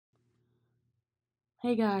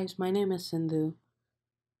Hey guys, my name is Sindhu,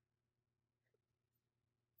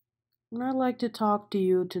 and I'd like to talk to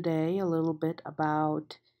you today a little bit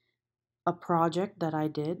about a project that I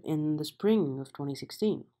did in the spring of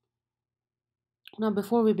 2016. Now,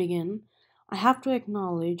 before we begin, I have to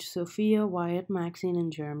acknowledge Sophia, Wyatt, Maxine,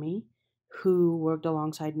 and Jeremy, who worked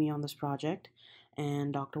alongside me on this project,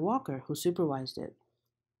 and Dr. Walker, who supervised it.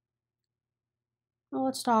 Now,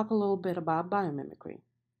 let's talk a little bit about biomimicry.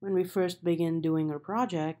 When we first began doing our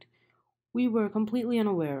project, we were completely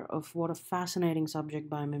unaware of what a fascinating subject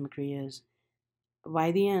biomimicry is. By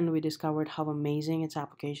the end, we discovered how amazing its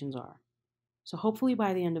applications are. So, hopefully,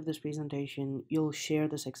 by the end of this presentation, you'll share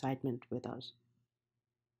this excitement with us.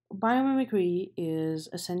 Biomimicry is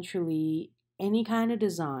essentially any kind of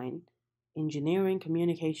design, engineering,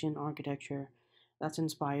 communication, architecture that's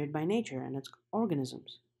inspired by nature and its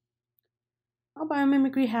organisms. Now,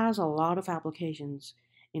 biomimicry has a lot of applications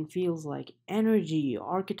in fields like energy,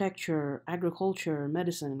 architecture, agriculture,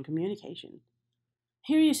 medicine, and communication.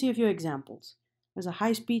 Here you see a few examples. There's a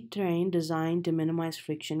high-speed train designed to minimize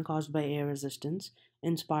friction caused by air resistance,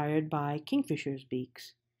 inspired by kingfishers'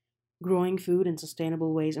 beaks. Growing food in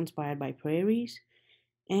sustainable ways inspired by prairies.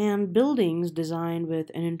 And buildings designed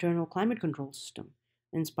with an internal climate control system,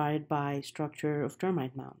 inspired by structure of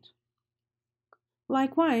termite mounds.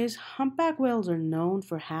 Likewise, humpback whales are known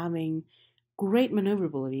for having great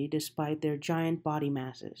maneuverability despite their giant body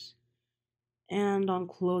masses. And on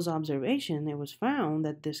close observation, it was found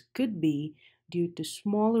that this could be due to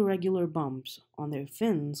small irregular bumps on their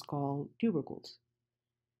fins called tubercles.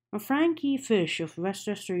 A Frankie Fish of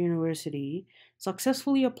Westchester University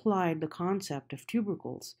successfully applied the concept of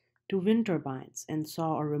tubercles to wind turbines and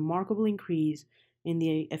saw a remarkable increase in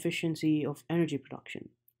the efficiency of energy production.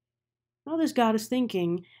 Now, this got us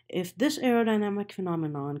thinking if this aerodynamic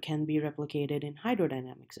phenomenon can be replicated in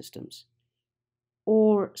hydrodynamic systems.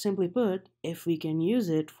 Or, simply put, if we can use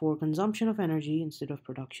it for consumption of energy instead of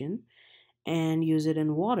production, and use it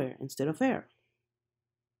in water instead of air.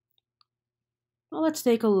 Now let's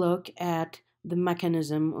take a look at the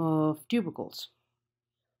mechanism of tubercles.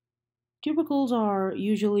 Tubercles are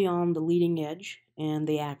usually on the leading edge, and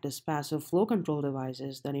they act as passive flow control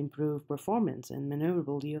devices that improve performance and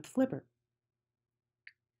maneuverability of the flipper.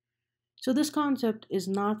 So this concept is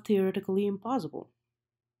not theoretically impossible.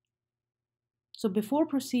 So before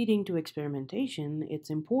proceeding to experimentation,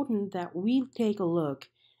 it's important that we take a look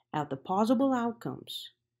at the possible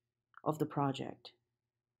outcomes of the project,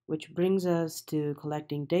 which brings us to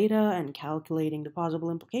collecting data and calculating the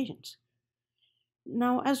possible implications.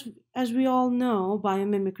 Now, as we all know,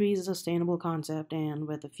 biomimicry is a sustainable concept, and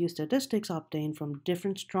with a few statistics obtained from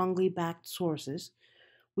different strongly backed sources,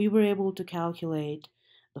 we were able to calculate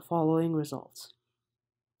the following results.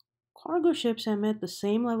 Cargo ships emit the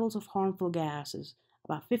same levels of harmful gases,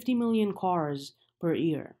 about 50 million cars per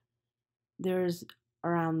year. There's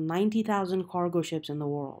around 90,000 cargo ships in the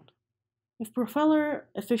world. If propeller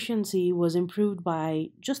efficiency was improved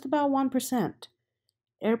by just about 1%,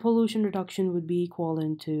 air pollution reduction would be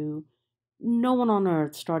equivalent to no one on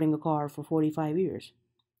Earth starting a car for 45 years.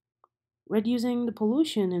 Reducing the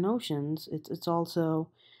pollution in oceans, it's also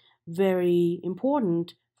very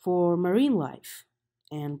important for marine life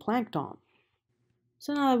and plankton.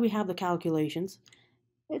 So now that we have the calculations,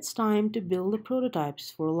 it's time to build the prototypes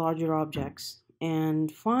for larger objects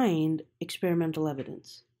and find experimental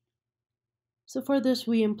evidence. So for this,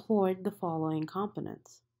 we employed the following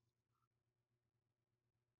components.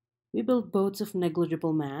 We built boats of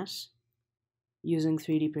negligible mass using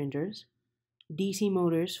 3D printers, DC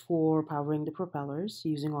motors for powering the propellers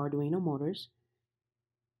using Arduino motors.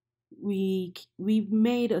 We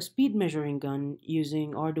made a speed measuring gun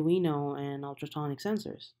using Arduino and ultrasonic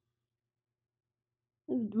sensors.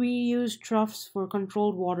 We used troughs for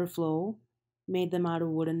controlled water flow, made them out of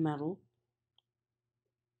wood and metal,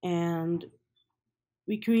 and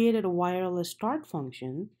we created a wireless start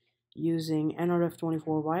function using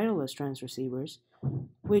NRF24 wireless transceivers,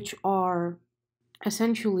 which are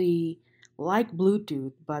essentially like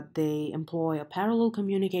Bluetooth, but they employ a parallel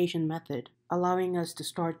communication method, allowing us to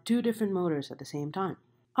start two different motors at the same time.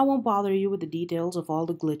 I won't bother you with the details of all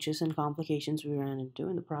the glitches and complications we ran into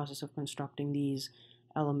in the process of constructing these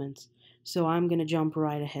elements, so I'm going to jump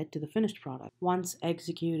right ahead to the finished product. Once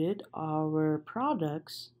executed, our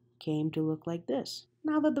products came to look like this.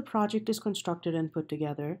 Now that the project is constructed and put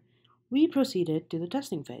together, we proceeded to the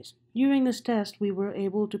testing phase. During this test, we were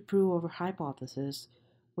able to prove our hypothesis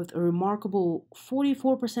with a remarkable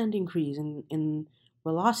 44% increase in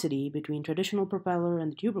velocity between traditional propeller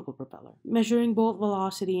and the tubercle propeller. Measuring both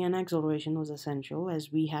velocity and acceleration was essential,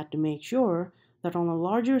 as we had to make sure that on a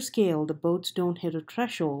larger scale, the boats don't hit a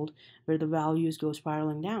threshold where the values go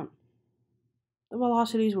spiraling down. The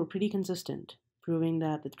velocities were pretty consistent, proving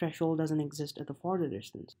that the threshold doesn't exist at the farther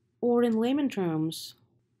distance. Or in layman terms,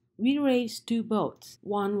 we raced two boats,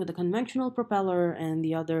 one with a conventional propeller and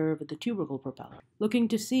the other with the tubercle propeller, looking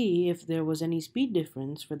to see if there was any speed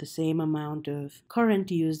difference for the same amount of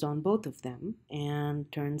current used on both of them.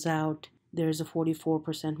 And turns out there's a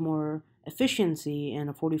 44% more efficiency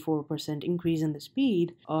and a 44% increase in the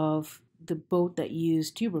speed of the boat that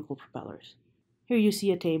used tubercle propellers. Here you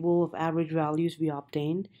see a table of average values we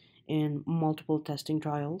obtained in multiple testing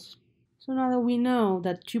trials. So now that we know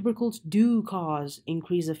that tubercles do cause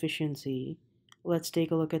increased efficiency, let's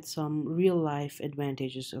take a look at some real-life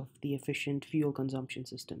advantages of the efficient fuel consumption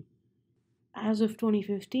system. As of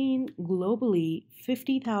 2015, globally,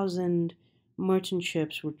 50,000 merchant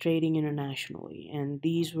ships were trading internationally, and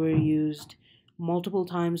these were used multiple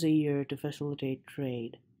times a year to facilitate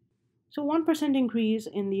trade. So 1% increase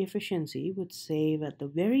in the efficiency would save at the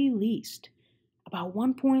very least about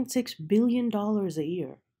 $1.6 billion a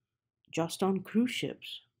year just on cruise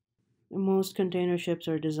ships. Most container ships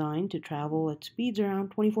are designed to travel at speeds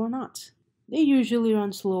around 24 knots. They usually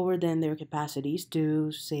run slower than their capacities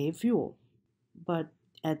to save fuel, but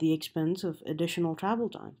at the expense of additional travel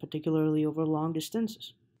time, particularly over long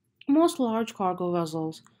distances. Most large cargo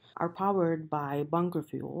vessels are powered by bunker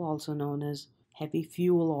fuel, also known as heavy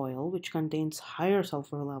fuel oil, which contains higher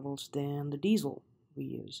sulfur levels than the diesel we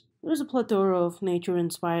use. There's a plethora of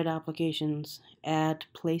nature-inspired applications at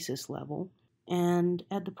places level and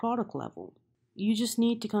at the product level. You just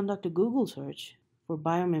need to conduct a Google search for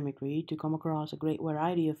biomimicry to come across a great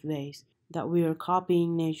variety of ways that we are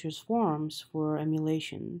copying nature's forms for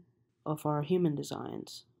emulation of our human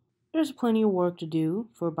designs. There's plenty of work to do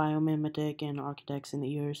for biomimetic and architects in the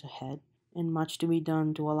years ahead, and much to be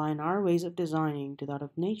done to align our ways of designing to that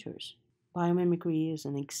of nature's. Biomimicry is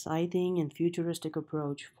an exciting and futuristic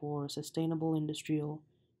approach for sustainable industrial,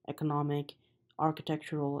 economic,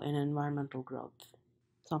 architectural, and environmental growth.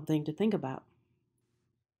 Something to think about.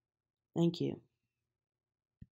 Thank you.